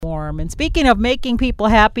warm. And speaking of making people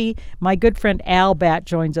happy, my good friend Al Batt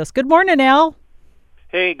joins us. Good morning, Al.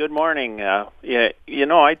 Hey, good morning.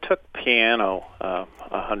 I took piano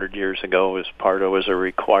 100 years ago as part of a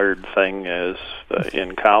required thing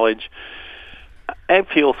in college. I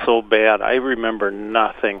feel so bad. I remember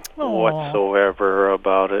nothing whatsoever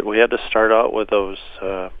about it. We had to start out with those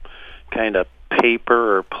kind of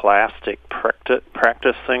paper or plastic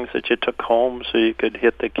practice things that you took home so you could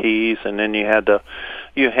hit the keys, and then you had to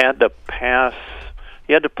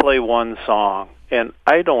play one song. And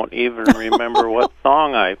I don't even remember what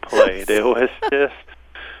song I played. It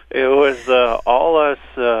was all us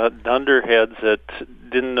dunderheads that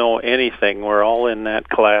didn't know anything. We're all in that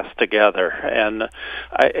class together. And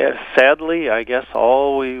sadly, I guess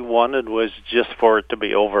all we wanted was just for it to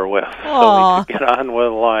be over with. So we could get on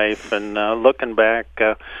with life. And looking back,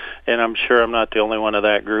 and I'm sure I'm not the only one of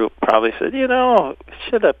that group, probably said,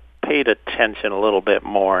 should have paid attention a little bit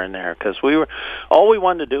more in there, because all we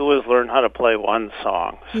wanted to do was learn how to play one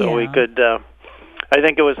song, so we could. I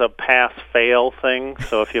think it was a pass-fail thing.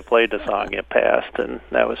 So if you played the song, you passed, and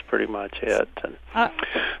that was pretty much it. And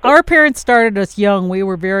our parents started us young. We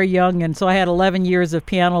were very young, and so I had 11 years of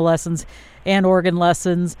piano lessons and organ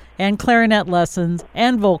lessons and clarinet lessons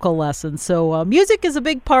and vocal lessons. So music is a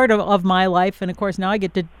big part of my life, and of course now I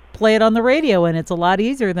get to play it on the radio, and it's a lot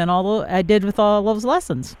easier than all I did with all those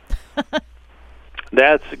lessons.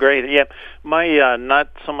 That's great. Yeah, my not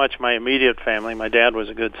so much my immediate family. My dad was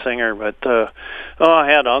a good singer, but I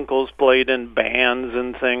had uncles played in bands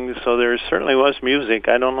and things, so there certainly was music.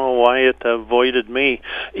 I don't know why it avoided me.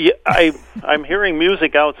 Yeah, I'm hearing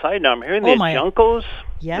music outside now. I'm hearing the juncos.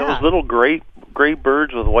 Yeah, those little gray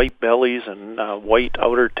birds with white bellies and white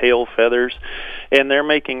outer tail feathers, and they're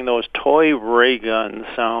making those toy ray gun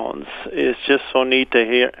sounds. It's just so neat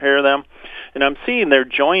to hear them. And I'm seeing they're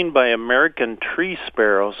joined by American tree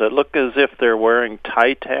sparrows that look as if they're wearing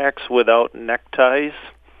tie tacks without neckties.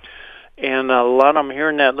 And a lot of them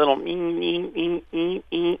hearing that little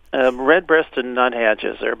red-breasted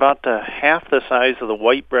nuthatches. They're about half the size of the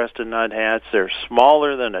white-breasted nuthatch. They're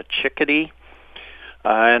smaller than a chickadee.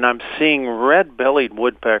 And I'm seeing red-bellied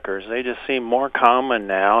woodpeckers. They just seem more common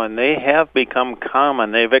now, and they have become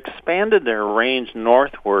common. They've expanded their range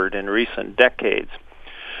northward in recent decades.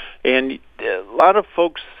 And a lot of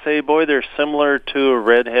folks say, boy, they're similar to a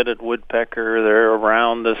red-headed woodpecker. They're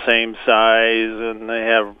around the same size, and they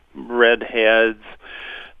have red heads.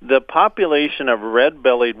 The population of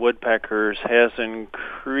red-bellied woodpeckers has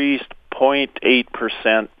increased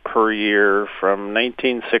 0.8% per year from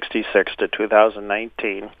 1966 to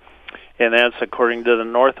 2019. And that's according to the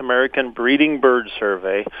North American Breeding Bird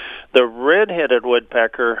Survey. The red-headed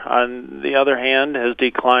woodpecker, on the other hand, has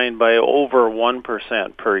declined by over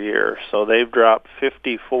 1% per year. So they've dropped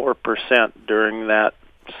 54% during that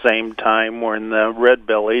same time, when the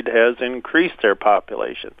red-bellied has increased their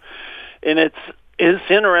population. And it's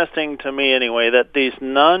interesting to me anyway that these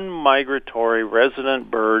non-migratory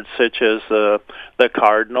resident birds, such as the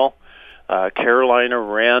cardinal, Carolina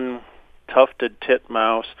wren, tufted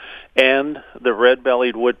titmouse, and the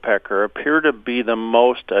red-bellied woodpecker appear to be the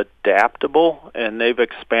most adaptable, and they've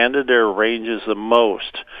expanded their ranges the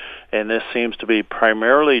most. And this seems to be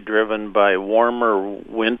primarily driven by warmer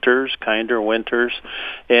winters, kinder winters.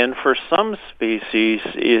 And for some species,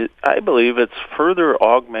 I believe it's further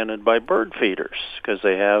augmented by bird feeders, because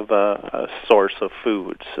they have a source of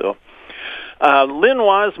food. So Lynn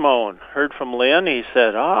Wasmone, heard from Lynn. He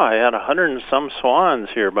said, I had 100 and some swans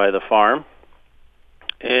here by the farm.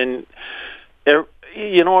 And, are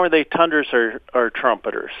they tundras or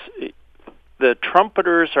trumpeters? The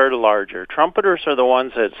trumpeters are the larger. Trumpeters are the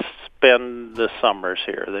ones that spend the summers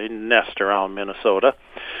here. They nest around Minnesota,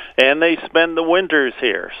 and they spend the winters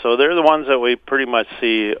here. So they're the ones that we pretty much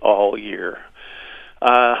see all year.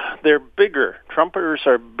 They're bigger. Trumpeters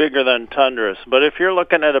are bigger than tundras. But if you're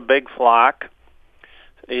looking at a big flock,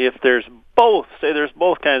 if there's both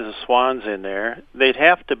kinds of swans in there, they'd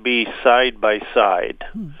have to be side by side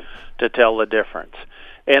to tell the difference.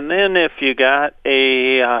 And then if you got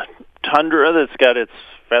a tundra that's got its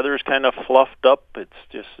feathers kind of fluffed up, it's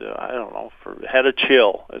just, had a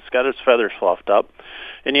chill. It's got its feathers fluffed up.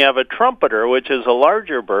 And you have a trumpeter, which is a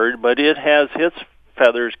larger bird, but it has its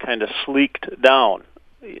feathers kind of sleeked down.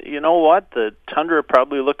 You know what? The tundra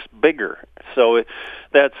probably looks bigger. So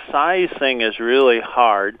that size thing is really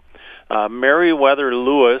hard. Meriwether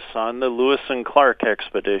Lewis on the Lewis and Clark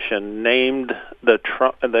expedition named the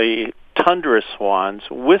tundra swans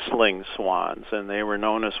whistling swans, and they were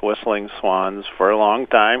known as whistling swans for a long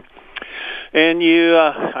time. And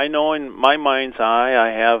I know in my mind's eye, I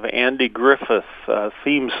have Andy Griffith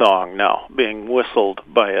theme song now being whistled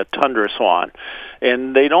by a tundra swan.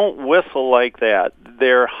 And they don't whistle like that.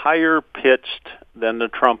 They're higher pitched than the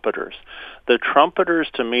trumpeters. The trumpeters,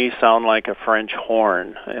 to me, sound like a French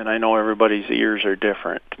horn, and I know everybody's ears are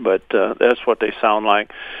different, but that's what they sound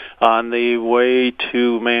like. On the way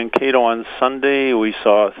to Mankato on Sunday, we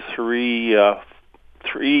saw three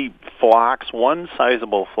flocks, one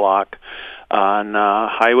sizable flock on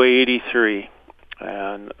Highway 83,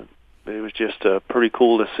 and it was just pretty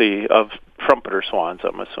cool to see, of trumpeter swans,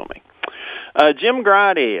 I'm assuming. Jim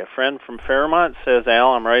Grotti, a friend from Fairmont, says, Al,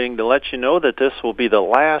 I'm writing to let you know that this will be the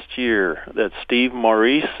last year that Steve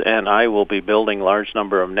Maurice and I will be building a large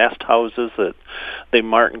number of nest houses that the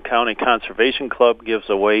Martin County Conservation Club gives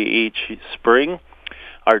away each spring.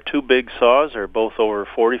 Our two big saws are both over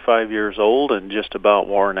 45 years old and just about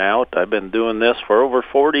worn out. I've been doing this for over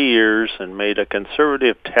 40 years and made a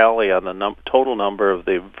conservative tally on the total number of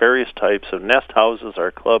the various types of nest houses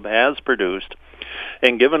our club has produced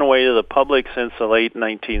and given away to the public since the late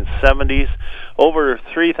 1970s. Over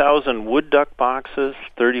 3,000 wood duck boxes,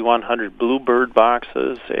 3,100 bluebird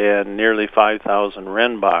boxes, and nearly 5,000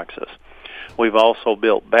 wren boxes. We've also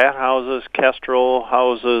built bat houses, kestrel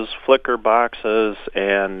houses, flicker boxes,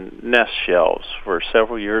 and nest shelves. For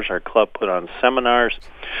several years, our club put on seminars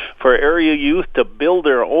for area youth to build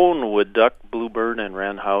their own wood duck, bluebird, and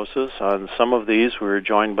wren houses. On some of these, we were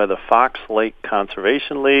joined by the Fox Lake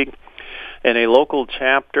Conservation League and a local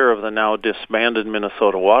chapter of the now disbanded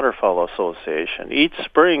Minnesota Waterfowl Association. Each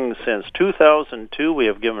spring since 2002, we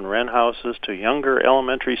have given wren houses to younger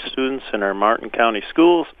elementary students in our Martin County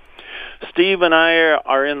schools. Steve and I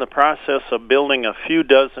are in the process of building a few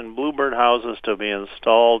dozen bluebird houses to be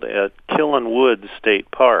installed at Killen Woods State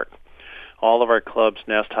Park. All of our club's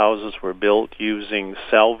nest houses were built using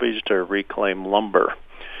salvaged or reclaimed lumber.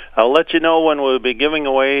 I'll let you know when we'll be giving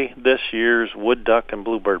away this year's wood duck and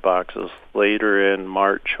bluebird boxes later in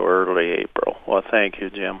March or early April. Well, thank you,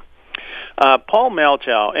 Jim. Paul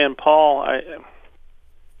Melchow. And Paul,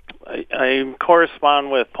 I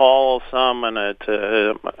correspond with Paul some, and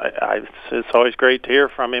it's always great to hear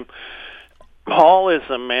from him. Paul is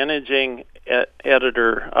the managing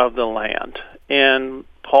editor of The Land. And,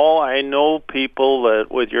 Paul, I know people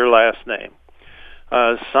that with your last name.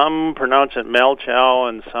 Some pronounce it Melchow,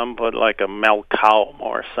 and some put like a Melcow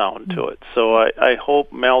more sound to it. So I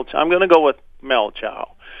hope Melchow. I'm going to go with Melchow.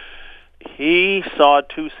 He saw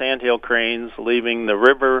two Sandhill Cranes leaving the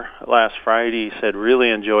river last Friday. He said really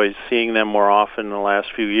enjoyed seeing them more often in the last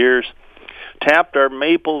few years. Tapped our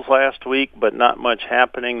maples last week, but not much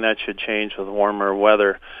happening. That should change with warmer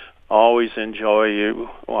weather. Always enjoy you.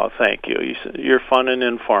 Well, thank you. You're fun and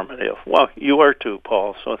informative. Well, you are too,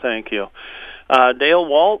 Paul, so thank you. Dale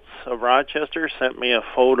Waltz of Rochester sent me a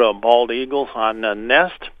photo of bald eagles on the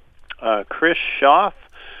nest. Chris Schaff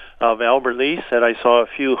of Albert Lee said, I saw a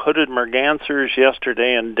few hooded mergansers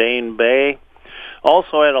yesterday in Dane Bay.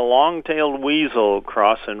 Also had a long-tailed weasel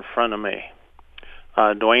cross in front of me.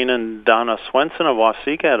 Dwayne and Donna Swenson of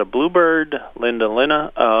Waseca had a bluebird. Linda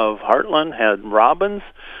Lina of Heartland had robins.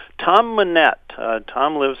 Tom Manette,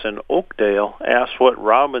 Tom lives in Oakdale, asked what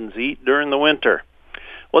robins eat during the winter.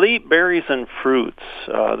 Well, they eat berries and fruits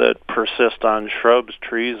that persist on shrubs,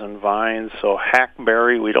 trees, and vines. So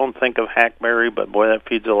hackberry, we don't think of hackberry, but boy, that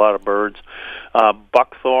feeds a lot of birds.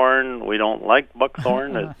 Buckthorn, we don't like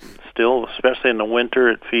buckthorn. It still, especially in the winter,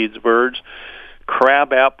 it feeds birds.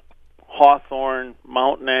 Crabapple, hawthorn,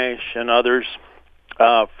 mountain ash, and others.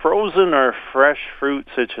 Frozen or fresh fruit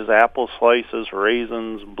such as apple slices,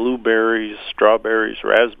 raisins, blueberries, strawberries,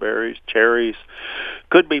 raspberries, cherries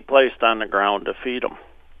could be placed on the ground to feed them.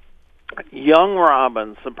 Young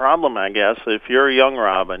robins, the problem, I guess, if you're a young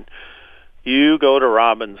robin, you go to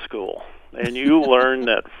robin school and you learn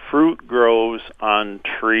that fruit grows on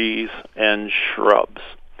trees and shrubs.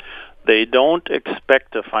 They don't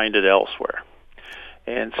expect to find it elsewhere.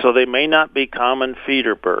 And so they may not be common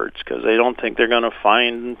feeder birds because they don't think they're going to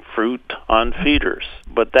find fruit on feeders.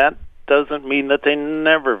 But that doesn't mean that they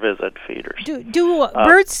never visit feeders.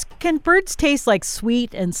 Can birds taste like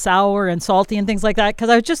sweet and sour and salty and things like that? Because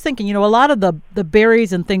I was just thinking, a lot of the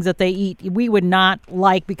berries and things that they eat, we would not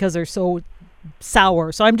like because they're so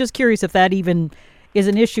sour. So I'm just curious if that even is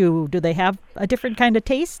an issue. Do they have a different kind of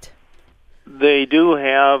taste? They do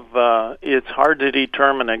have, it's hard to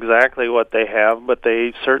determine exactly what they have, but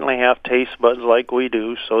they certainly have taste buds like we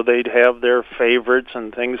do, so they'd have their favorites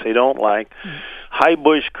and things they don't like. High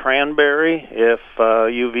bush cranberry, if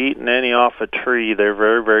you've eaten any off a tree, they're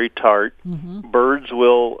very, very tart. Birds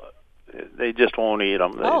they just won't eat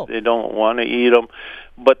them. They don't want to eat them.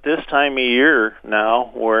 But this time of year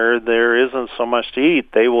now, where there isn't so much to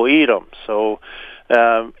eat, they will eat them. So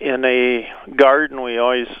in a garden, we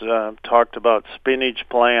always talked about spinach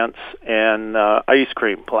plants and ice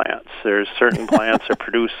cream plants. There's certain plants that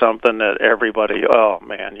produce something that everybody, oh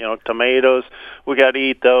man, tomatoes, we got to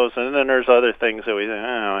eat those. And then there's other things that we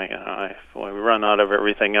think, when we run out of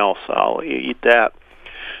everything else, I'll eat that.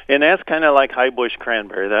 And that's kind of like high bush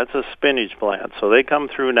cranberry. That's a spinach plant. So they come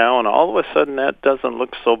through now, and all of a sudden that doesn't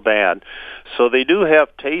look so bad. So they do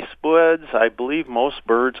have taste buds. I believe most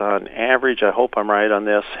birds on average, I hope I'm right on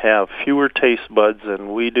this, have fewer taste buds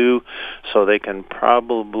than we do. So they can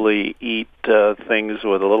probably eat things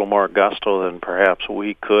with a little more gusto than perhaps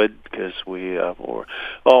we could, because we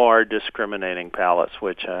are discriminating palates,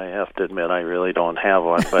 which I have to admit I really don't have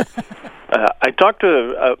one. But I talked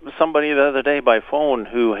to somebody the other day by phone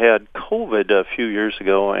who had COVID a few years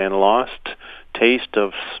ago and lost taste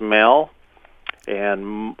of smell,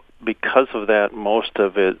 and because of that, most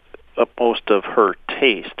of her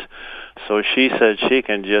taste. So she said she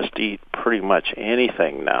can just eat pretty much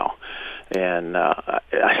anything now. And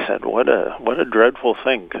I said, what a dreadful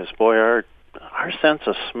thing, because boy, our sense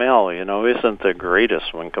of smell, isn't the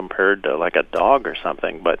greatest when compared to like a dog or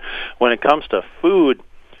something. But when it comes to food,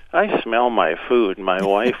 I smell my food. My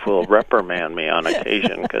wife will reprimand me on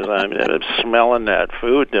occasion because I'm smelling that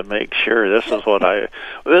food to make sure this is what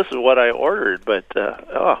I ordered. But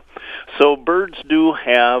so birds do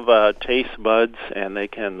have taste buds, and they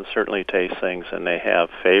can certainly taste things, and they have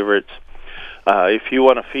favorites. If you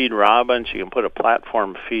want to feed robins, you can put a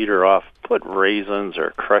platform feeder off. Put raisins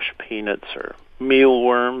or crushed peanuts or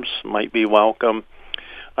mealworms might be welcome.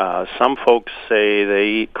 Some folks say they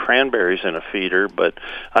eat cranberries in a feeder, but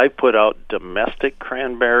I put out domestic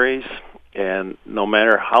cranberries, and no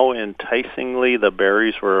matter how enticingly the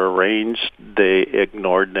berries were arranged, they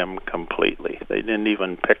ignored them completely. They didn't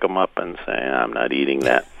even pick them up and say, I'm not eating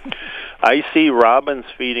that. I see robins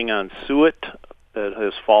feeding on suet that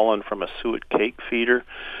has fallen from a suet cake feeder.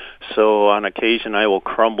 So on occasion I will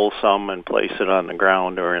crumble some and place it on the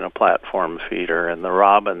ground or in a platform feeder, and the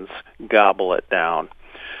robins gobble it down.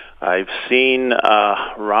 I've seen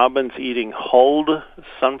robins eating hulled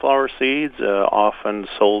sunflower seeds, often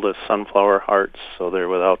sold as sunflower hearts, so they're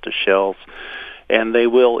without the shells, and they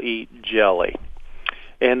will eat jelly.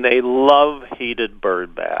 And they love heated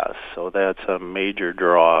bird baths, so that's a major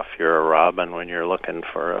draw if you're a robin when you're looking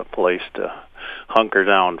for a place to hunker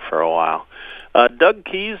down for a while. Doug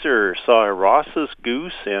Keyser saw a Ross's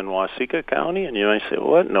goose in Waseca County, and you might say,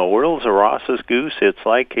 what in the world is a Ross's goose? It's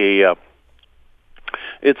like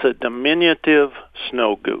it's a diminutive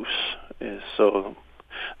snow goose. So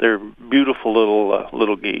they're beautiful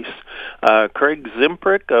little geese. Craig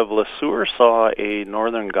Zimprick of Le Sueur saw a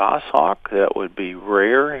northern goshawk that would be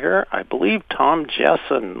rare here. I believe Tom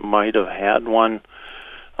Jessen might have had one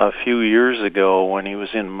a few years ago when he was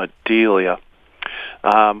in Madelia.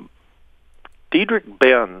 Diedrich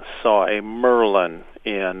Benz saw a merlin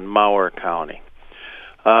in Mower County.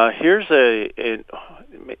 Here's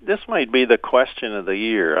this might be the question of the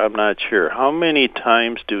year. I'm not sure. How many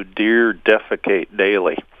times do deer defecate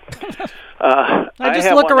daily? I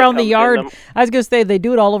just look around the yard. I was going to say they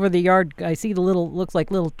do it all over the yard. I see looks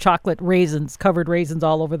like little chocolate raisins, covered raisins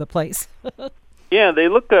all over the place. Yeah, they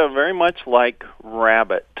look very much like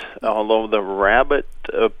rabbit, although the rabbit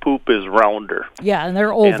poop is rounder. Yeah, and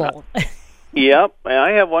they're oval. Yep, I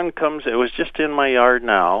have one it was just in my yard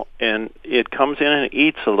now, and it comes in and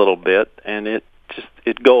eats a little bit, and it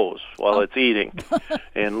goes while it's eating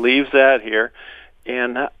and leaves that here.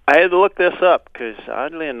 And I had to look this up because,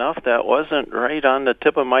 oddly enough, that wasn't right on the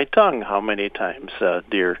tip of my tongue how many times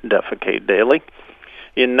deer defecate daily.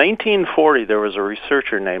 In 1940, there was a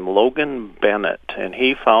researcher named Logan Bennett, and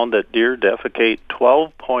he found that deer defecate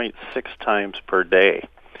 12.6 times per day.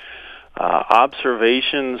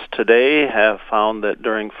 Observations today have found that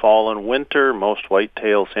during fall and winter, most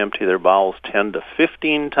whitetails empty their bowels 10 to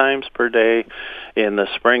 15 times per day. In the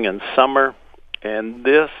spring and summer, and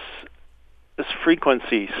this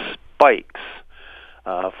frequency spikes,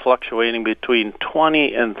 fluctuating between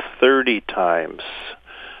 20 and 30 times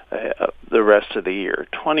the rest of the year,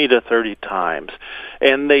 20 to 30 times.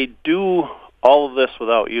 And they do all of this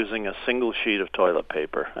without using a single sheet of toilet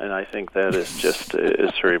paper, and I think that is just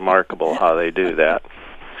it's remarkable how they do that.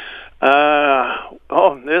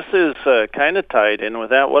 This is kind of tied in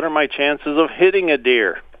with that. What are my chances of hitting a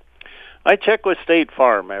deer? I check with State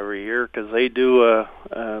Farm every year because they do a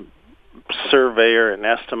survey or an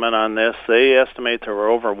estimate on this. They estimate there were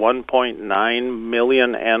over 1.9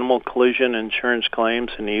 million animal collision insurance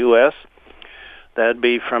claims in the U.S. That'd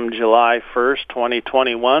be from July 1st,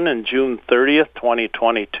 2021 and June 30th,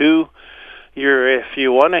 2022. If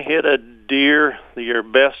you want to hit a deer, your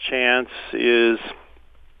best chance is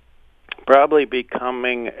probably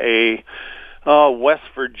becoming a West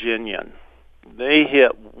Virginian. They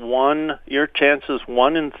hit your chance is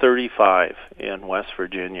 1 in 35 in West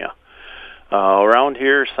Virginia. Around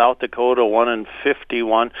here, South Dakota, 1 in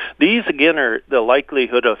 51. These, again, are the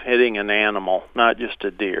likelihood of hitting an animal, not just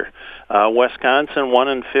a deer. Wisconsin, 1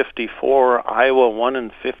 in 54. Iowa, 1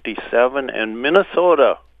 in 57. And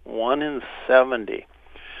Minnesota, 1 in 70.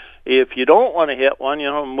 If you don't want to hit one,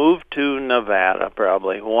 move to Nevada,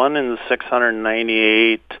 probably. 1 in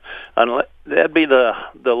 698. That'd be the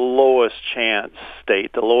lowest chance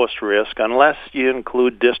state, the lowest risk, unless you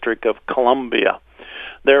include District of Columbia.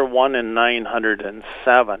 They're 1 in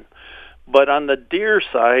 907. But on the deer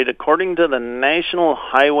side, according to the National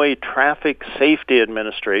Highway Traffic Safety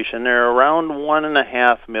Administration, there are around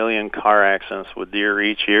 1.5 million car accidents with deer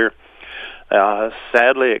each year.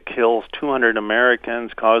 Sadly, it kills 200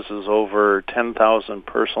 Americans, causes over 10,000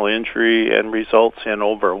 personal injury, and results in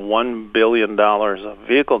over $1 billion of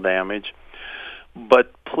vehicle damage.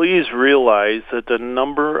 But please realize that the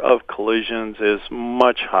number of collisions is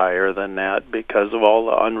much higher than that because of all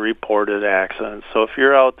the unreported accidents. So if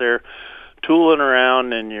you're out there tooling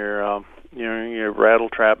around in your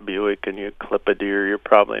rattle-trap Buick and you clip a deer, you're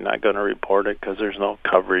probably not going to report it because there's no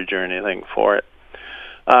coverage or anything for it.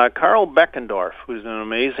 Carl Beckendorf, who's an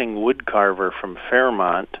amazing wood carver from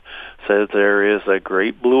Fairmont, says there is a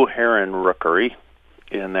great blue heron rookery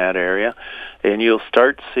in that area, and you'll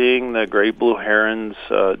start seeing the great blue herons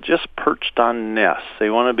just perched on nests. They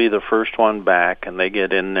want to be the first one back, and they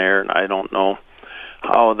get in there, and I don't know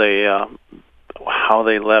how they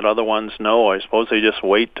let other ones know. I suppose they just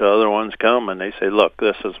wait till other ones come, and they say, look,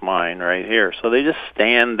 this is mine right here. So they just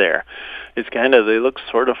stand there. It's they look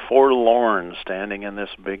sort of forlorn standing in this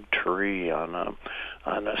big tree on a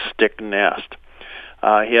stick nest.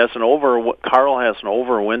 Carl has an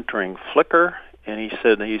overwintering flicker, and he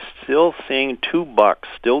said he's still seeing 2 bucks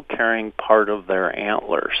still carrying part of their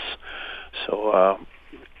antlers. So,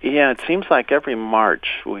 it seems like every March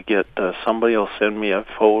we get somebody will send me a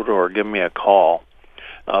photo or give me a call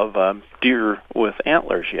of deer with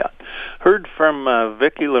antlers yet. Heard from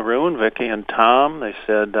Vicki LaRue, Vicki and Tom. They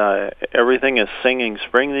said everything is singing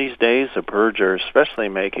spring these days. The birds are especially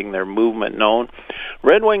making their movement known.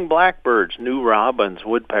 Red-winged blackbirds, new robins,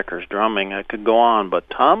 woodpeckers drumming. I could go on, but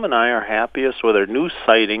Tom and I are happiest with our new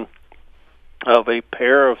sighting of a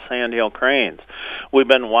pair of Sandhill Cranes. We've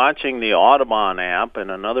been watching the Audubon app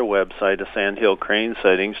and another website of Sandhill Crane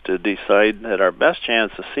sightings to decide that our best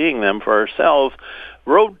chance of seeing them for ourselves,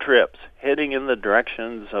 road trips heading in the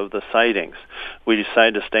directions of the sightings. We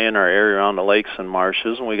decided to stay in our area around the lakes and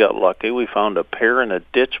marshes, and we got lucky. We found a pair in a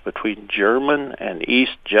ditch between German and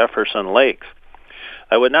East Jefferson Lakes.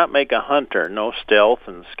 I would not make a hunter, no stealth,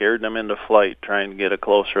 and scared them into flight trying to get a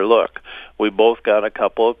closer look. We both got a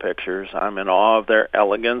couple of pictures. I'm in awe of their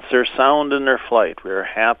elegance, their sound, and their flight. We are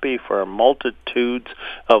happy for our multitudes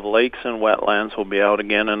of lakes and wetlands. We'll be out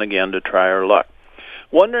again and again to try our luck.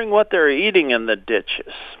 Wondering what they're eating in the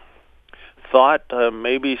ditches. Thought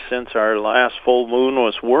maybe since our last full moon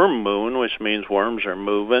was worm moon, which means worms are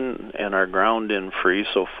moving and are ground in free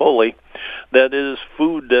so fully, that is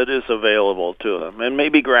food that is available to them, and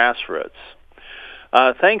maybe grass roots.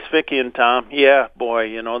 Thanks, Vicki and Tom. Yeah, boy,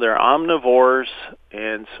 they're omnivores,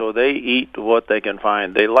 and so they eat what they can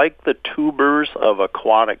find. They like the tubers of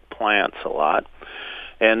aquatic plants a lot,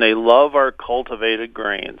 and they love our cultivated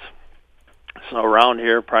grains. So around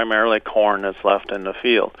here, primarily corn that's left in the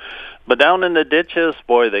field. But down in the ditches,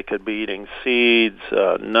 boy, they could be eating seeds,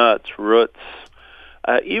 nuts, roots,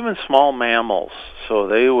 even small mammals. So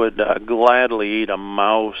they would gladly eat a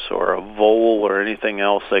mouse or a vole or anything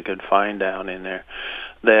else they could find down in there.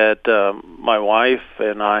 That my wife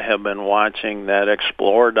and I have been watching that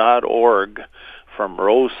explore.org from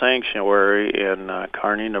Rose Sanctuary in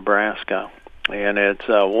Kearney, Nebraska. And it's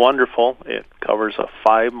wonderful. It covers a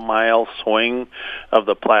 5-mile swing of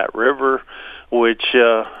the Platte River, which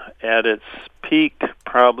at its peak,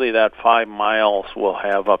 probably that 5 miles will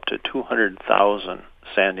have up to 200,000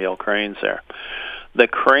 Sandhill Cranes there. The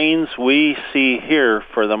cranes we see here,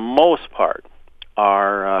 for the most part,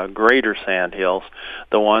 are greater sandhills.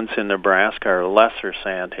 The ones in Nebraska are lesser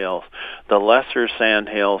sandhills. The lesser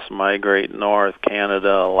sandhills migrate north,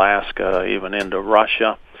 Canada, Alaska, even into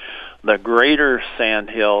Russia. The greater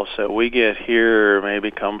sandhills that we get here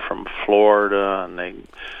maybe come from Florida, and they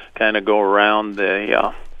kind of go around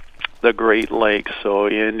the Great Lakes, so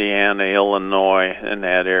Indiana, Illinois, in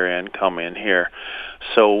that area, and come in here.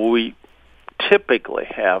 So we typically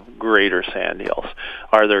have greater sandhills.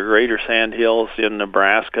 Are there greater sandhills in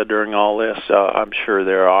Nebraska during all this? I'm sure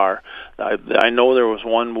there are. I know there was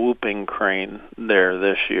one whooping crane there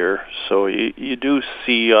this year, so you do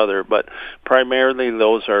see other, but primarily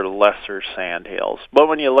those are lesser sandhills. But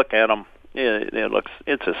when you look at them,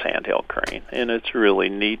 it's a sandhill crane, and it's really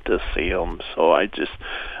neat to see them. So I just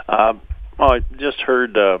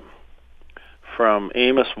heard from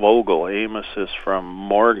Amos Vogel. Amos is from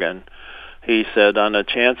Morgan. He said, on the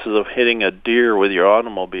chances of hitting a deer with your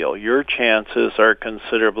automobile, your chances are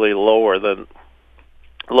considerably lower.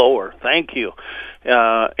 Thank you.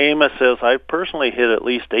 Amos says, I personally hit at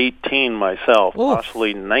least 18 myself,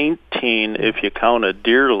 possibly 19 if you count a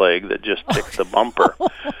deer leg that just ticked the bumper.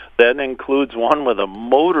 That includes one with a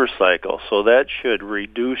motorcycle, so that should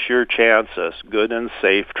reduce your chances. Good and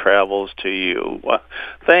safe travels to you. Well,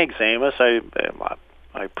 thanks, Amos. I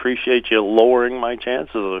appreciate you lowering my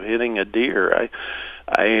chances of hitting a deer.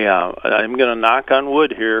 I'm going to knock on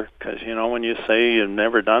wood here, because when you say you've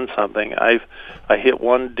never done something, I hit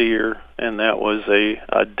one deer, and that was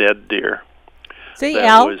a dead deer. See, that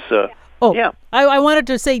Al? Was, yeah. I wanted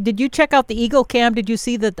to say, did you check out the Eagle Cam? Did you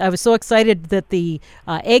see that? I was so excited that the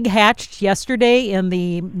egg hatched yesterday in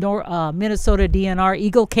the Minnesota DNR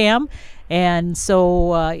Eagle Cam. And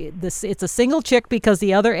so it's a single chick because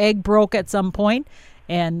the other egg broke at some point.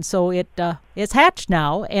 And so it's hatched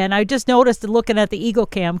now. And I just noticed looking at the Eagle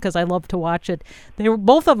Cam, because I love to watch it,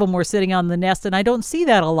 both of them were sitting on the nest, and I don't see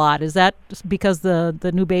that a lot. Is that just because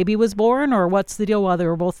the new baby was born, or what's the deal while they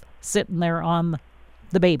were both sitting there on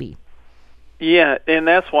the baby? Yeah, and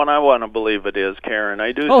that's what I want to believe it is, Karen.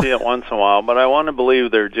 I do see it once in a while, but I want to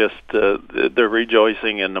believe they're just they're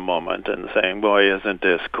rejoicing in the moment and saying, "Boy, isn't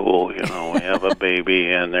this cool? We have a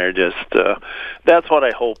baby," and they're just. That's what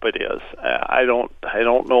I hope it is. I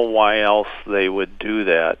don't know why else they would do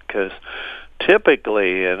that, because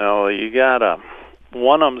typically, you gotta.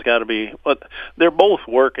 One of them's got to be, but they're both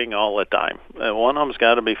working all the time. One of them's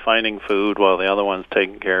got to be finding food while the other one's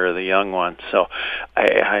taking care of the young one. So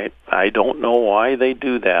I don't know why they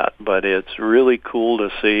do that, but it's really cool to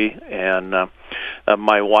see. And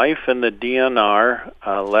my wife and the DNR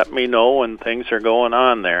let me know when things are going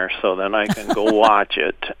on there, so then I can go watch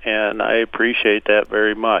it. And I appreciate that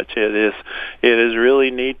very much. It is really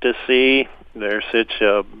neat to see. They're such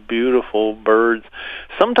beautiful birds.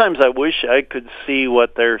 Sometimes I wish I could see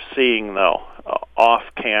what they're seeing, though, off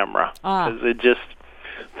camera. Because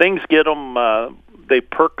things get them, they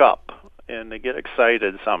perk up, and they get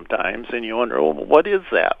excited sometimes, and you wonder, what is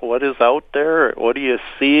that? What is out there? What are you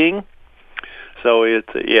seeing? So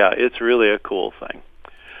it's really a cool thing.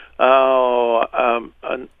 A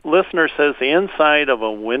listener says the inside of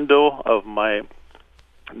a window of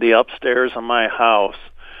the upstairs of my house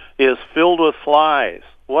is filled with flies.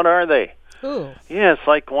 What are they? Ooh. Yeah, it's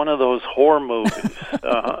like one of those horror movies.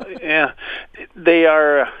 Yeah, they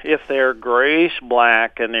are. If they're grayish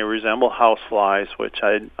black and they resemble house flies, which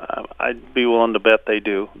I'd be willing to bet they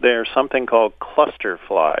do. They're something called cluster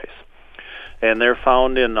flies, and they're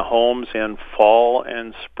found in the homes in fall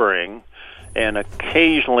and spring, and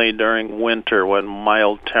occasionally during winter when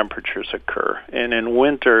mild temperatures occur. And in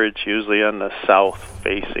winter, it's usually on the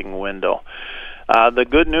south-facing window. The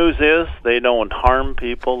good news is they don't harm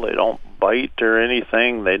people, they don't bite or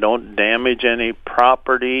anything, they don't damage any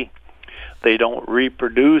property, they don't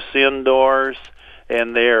reproduce indoors,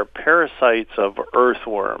 and they are parasites of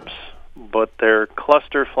earthworms. But they're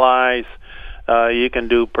cluster flies. You can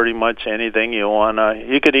do pretty much anything you want.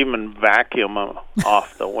 You could even vacuum them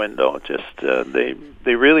off the window. Just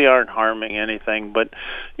they really aren't harming anything. But,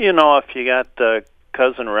 if you got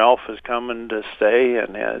Cousin Ralph is coming to stay,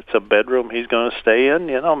 and it's a bedroom he's going to stay in,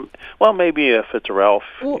 well, maybe if it's Ralph,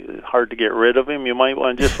 hard to get rid of him, you might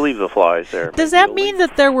want to just leave the flies there. Does that mean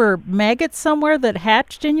that there were maggots somewhere that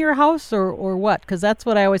hatched in your house, or what? Because that's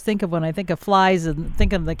what I always think of when I think of flies, and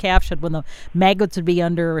think of the calf shed when the maggots would be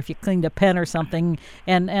under if you cleaned a pen or something.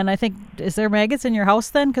 And I think, is there maggots in your house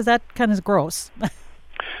then? Because that kind of is gross.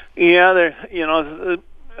 Yeah, there,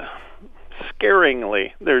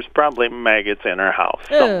 scaringly, there's probably maggots in our house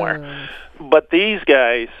somewhere. But these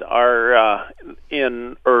guys are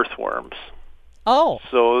in earthworms. Oh.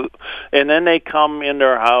 So, and then they come into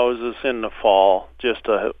our houses in the fall just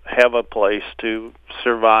to have a place to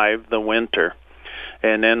survive the winter.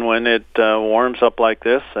 And then when it warms up like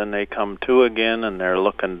this, then they come to again, and they're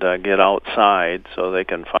looking to get outside so they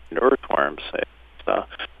can find earthworms.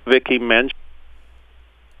 Vicki mentioned.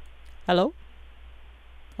 Hello?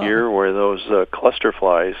 year where those cluster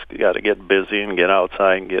flies got to get busy and get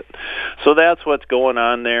outside and get. So that's what's going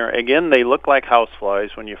on there. Again, they look like house flies.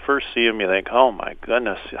 When you first see them, you think, oh my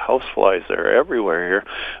goodness, house flies, they're everywhere here.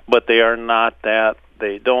 But they are not that.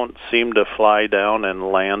 They don't seem to fly down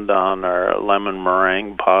and land on our lemon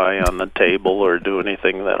meringue pie on the table or do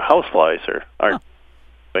anything that house flies are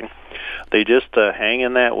doing. They just hang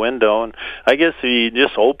in that window, and I guess you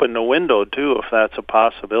just open the window too, if that's a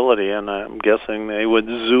possibility. And I'm guessing they would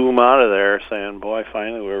zoom out of there, saying, "Boy,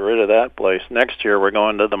 finally we're rid of that place. Next year we're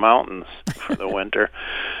going to the mountains for the winter."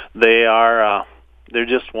 They're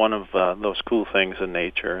just one of those cool things in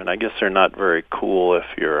nature, and I guess they're not very cool if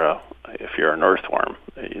you're an earthworm.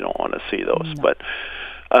 You don't want to see those. No. But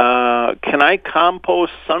can I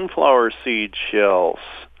compost sunflower seed shells?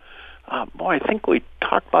 Boy, I think we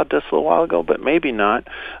talked about this a little while ago, but maybe not.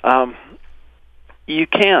 You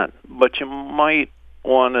can, but you might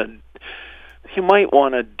want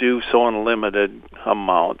to do so in limited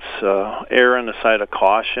amounts. Err on the side of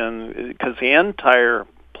caution, because the entire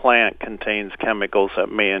plant contains chemicals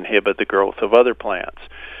that may inhibit the growth of other plants.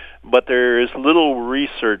 But there is little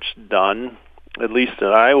research done, at least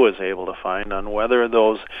that I was able to find, on whether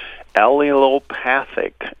those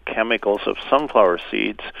allelopathic chemicals of sunflower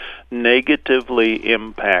seeds negatively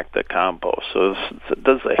impact the compost. So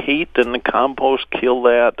does the heat in the compost kill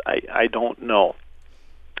that? I don't know.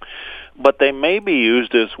 But they may be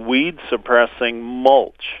used as weed-suppressing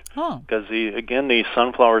mulch, because, these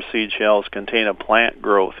sunflower seed shells contain a plant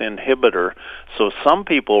growth inhibitor. So some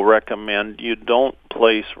people recommend you don't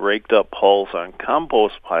place raked-up hulls on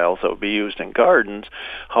compost piles that would be used in gardens.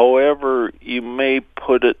 However, you may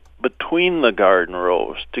put it between the garden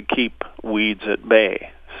rows to keep weeds at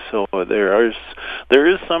bay. So there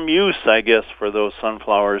is some use, I guess, for those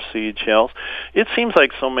sunflower seed shells. It seems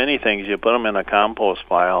like so many things, you put them in a compost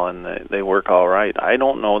pile and they work all right. I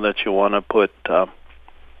don't know that you want to put a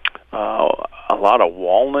lot of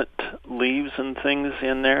walnut leaves and things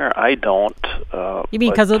in there. I don't. You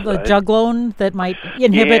mean because of the juglone that might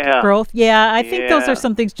inhibit growth? Yeah, I think those are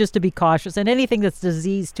some things just to be cautious. And anything that's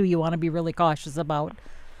diseased, too, you want to be really cautious about.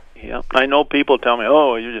 Yeah, I know people tell me,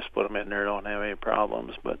 "Oh, you just put them in there, don't have any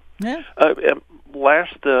problems." But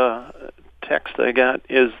last text I got,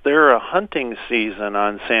 is there a hunting season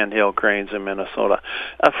on Sandhill Cranes in Minnesota?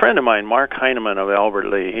 A friend of mine, Mark Heineman of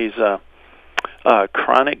Albert Lee, he's a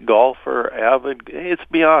chronic golfer, it's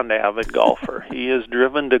beyond avid golfer. He is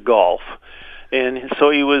driven to golf. And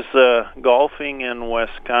so he was golfing in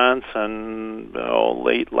Wisconsin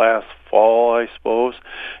late last fall, I suppose,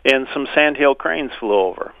 and some Sandhill Cranes flew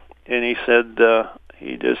over. And he said,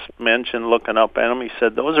 he just mentioned looking up at them, he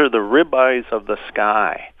said, those are the ribeyes of the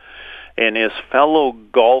sky. And his fellow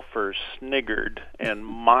golfers sniggered and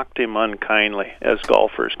mocked him unkindly, as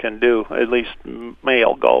golfers can do, at least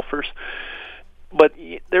male golfers. But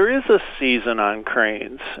there is a season on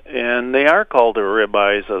cranes, and they are called the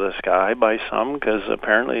ribeyes of the sky by some, because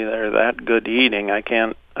apparently they're that good eating. I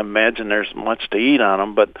can't imagine there's much to eat on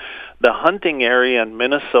them. But the hunting area in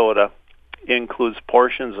Minnesota includes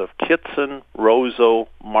portions of Kittson, Roseau,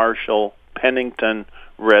 Marshall, Pennington,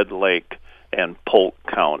 Red Lake, and Polk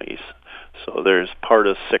counties. So there's part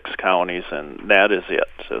of 6 counties, and that is it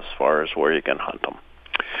as far as where you can hunt them.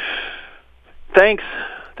 Thanks,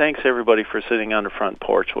 everybody, for sitting on the front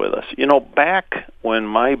porch with us. You know, back when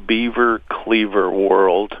my beaver cleaver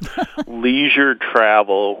world, leisure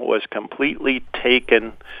travel was completely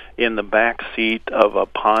taken in the back seat of a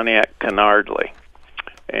Pontiac Canardly.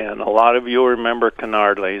 And a lot of you remember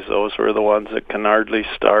Canardlys. Those were the ones that can hardly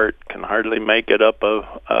start, can hardly make it up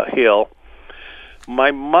a hill.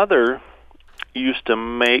 My mother used to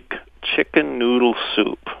make chicken noodle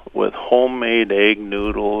soup with homemade egg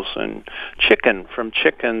noodles and chicken from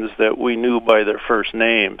chickens that we knew by their first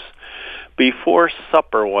names. Before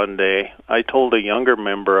supper one day, I told a younger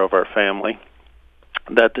member of our family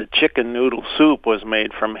that the chicken noodle soup was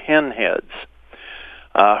made from hen heads.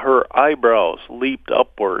 Her eyebrows leaped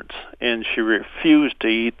upwards, and she refused to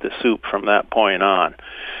eat the soup from that point on.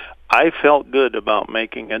 I felt good about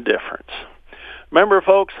making a difference. Remember,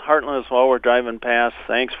 folks, Heartland is while we're driving past.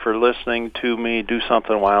 Thanks for listening to me. Do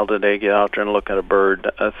something wild today. Get out there and look at a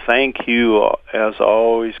bird. Thank you, as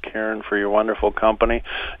always, Karen, for your wonderful company.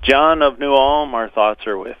 John of New Ulm, our thoughts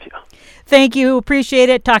are with you. Thank you. Appreciate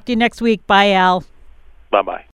it. Talk to you next week. Bye, Al. Bye-bye.